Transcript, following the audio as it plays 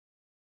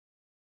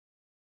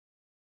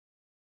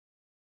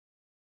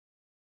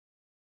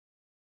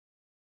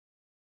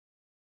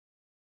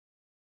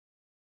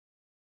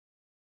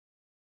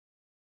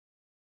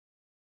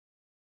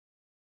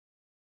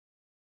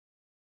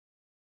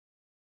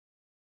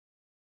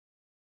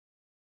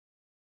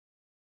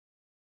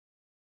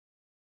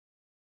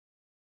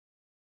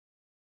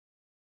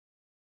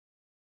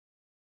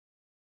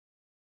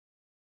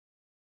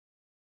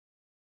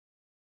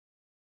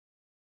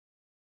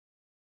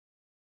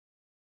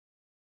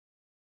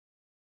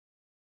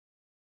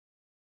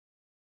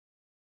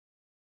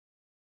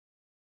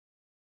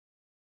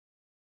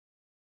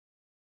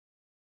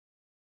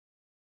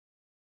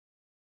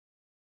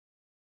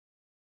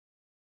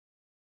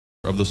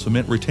of the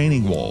cement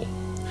retaining wall.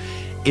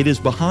 It is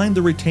behind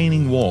the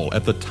retaining wall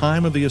at the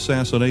time of the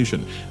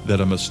assassination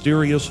that a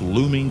mysterious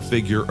looming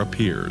figure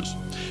appears.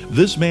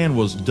 This man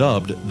was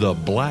dubbed the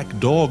Black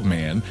Dog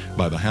Man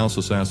by the House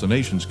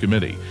Assassinations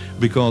Committee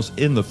because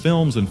in the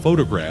films and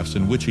photographs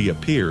in which he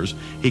appears,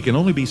 he can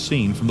only be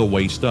seen from the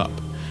waist up.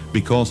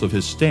 Because of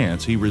his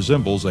stance, he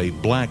resembles a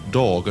black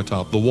dog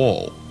atop the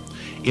wall.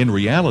 In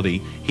reality,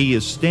 he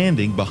is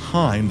standing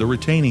behind the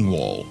retaining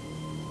wall.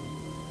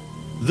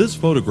 This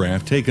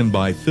photograph taken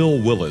by Phil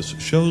Willis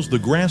shows the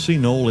grassy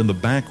knoll in the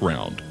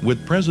background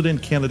with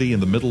President Kennedy in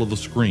the middle of the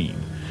screen.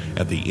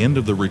 At the end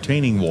of the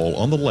retaining wall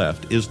on the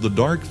left is the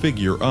dark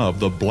figure of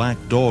the Black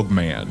Dog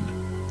Man.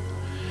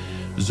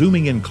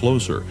 Zooming in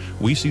closer,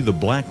 we see the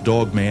Black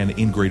Dog Man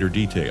in greater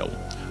detail.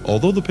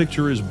 Although the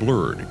picture is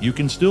blurred, you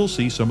can still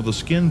see some of the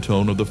skin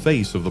tone of the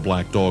face of the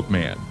Black Dog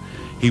Man.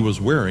 He was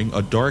wearing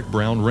a dark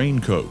brown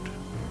raincoat.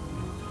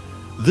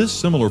 This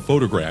similar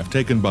photograph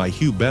taken by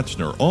Hugh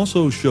Betzner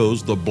also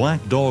shows the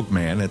Black Dog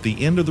Man at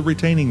the end of the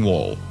retaining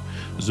wall.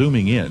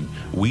 Zooming in,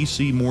 we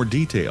see more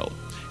detail.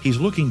 He's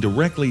looking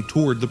directly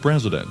toward the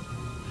president.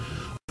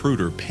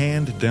 Zapruder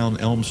panned down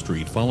Elm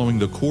Street following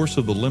the course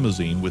of the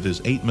limousine with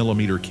his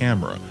 8mm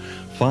camera.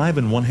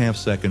 5½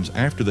 seconds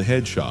after the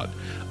headshot,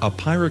 a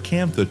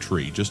pyracantha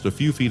tree just a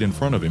few feet in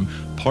front of him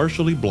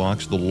partially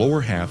blocks the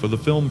lower half of the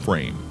film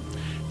frame.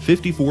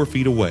 54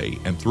 feet away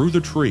and through the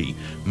tree,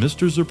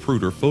 Mr.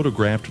 Zapruder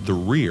photographed the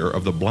rear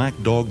of the Black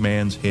Dog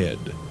Man's head.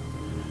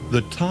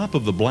 The top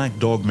of the Black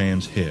Dog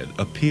Man's head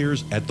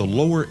appears at the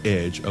lower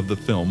edge of the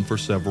film for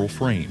several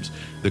frames,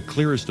 the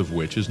clearest of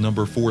which is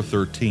number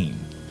 413.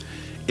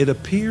 It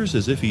appears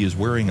as if he is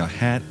wearing a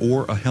hat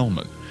or a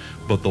helmet,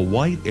 but the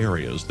white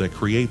areas that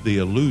create the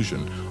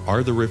illusion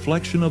are the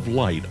reflection of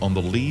light on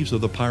the leaves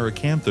of the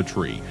pyracantha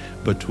tree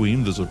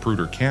between the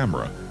Zapruder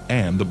camera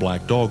and the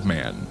Black Dog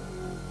Man.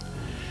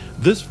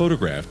 This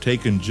photograph,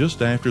 taken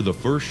just after the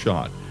first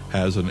shot,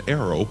 has an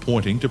arrow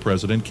pointing to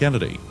President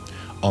Kennedy.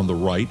 On the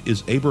right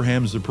is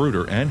Abraham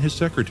Zapruder and his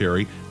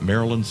secretary,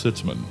 Marilyn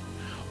Sitzman.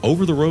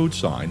 Over the road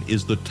sign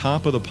is the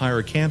top of the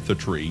pyracantha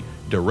tree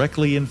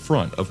directly in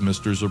front of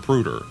Mr.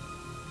 Zapruder.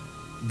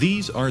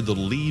 These are the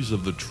leaves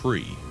of the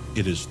tree.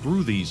 It is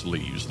through these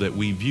leaves that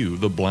we view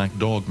the Black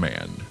Dog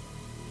Man.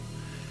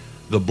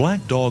 The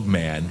Black Dog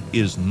Man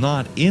is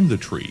not in the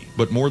tree,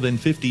 but more than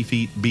 50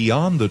 feet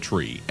beyond the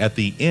tree at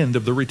the end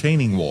of the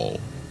retaining wall.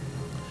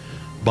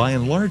 By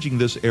enlarging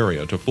this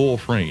area to full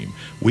frame,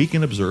 we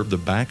can observe the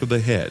back of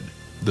the head.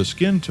 The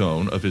skin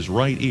tone of his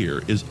right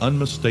ear is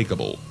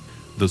unmistakable.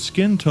 The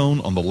skin tone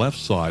on the left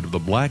side of the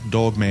Black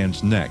Dog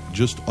Man's neck,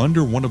 just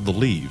under one of the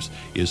leaves,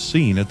 is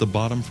seen at the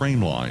bottom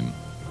frame line.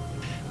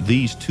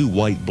 These two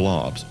white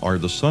blobs are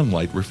the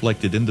sunlight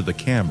reflected into the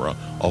camera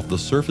off the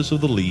surface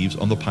of the leaves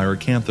on the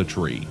pyracantha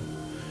tree.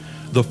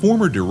 The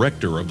former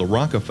director of the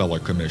Rockefeller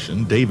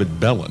Commission, David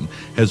Bellin,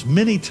 has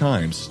many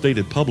times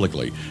stated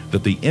publicly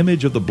that the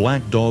image of the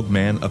Black Dog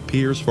Man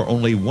appears for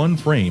only one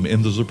frame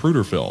in the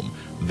Zapruder film.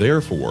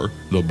 Therefore,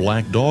 the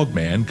Black Dog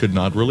Man could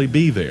not really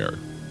be there.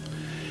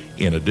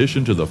 In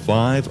addition to the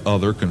 5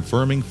 other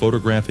confirming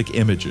photographic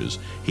images,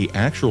 he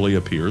actually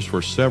appears for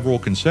several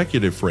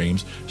consecutive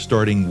frames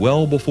starting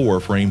well before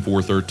frame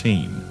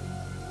 413.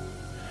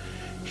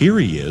 Here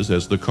he is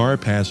as the car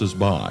passes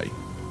by.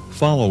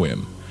 Follow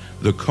him.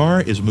 The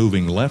car is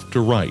moving left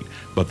to right,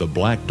 but the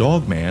Black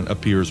Dog Man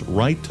appears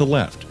right to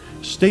left,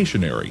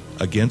 stationary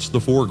against the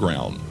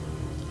foreground.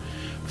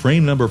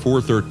 Frame number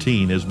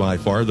 413 is by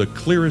far the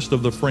clearest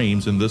of the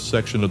frames in this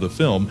section of the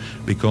film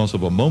because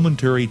of a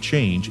momentary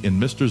change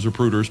in Mr.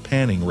 Zapruder's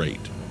panning rate.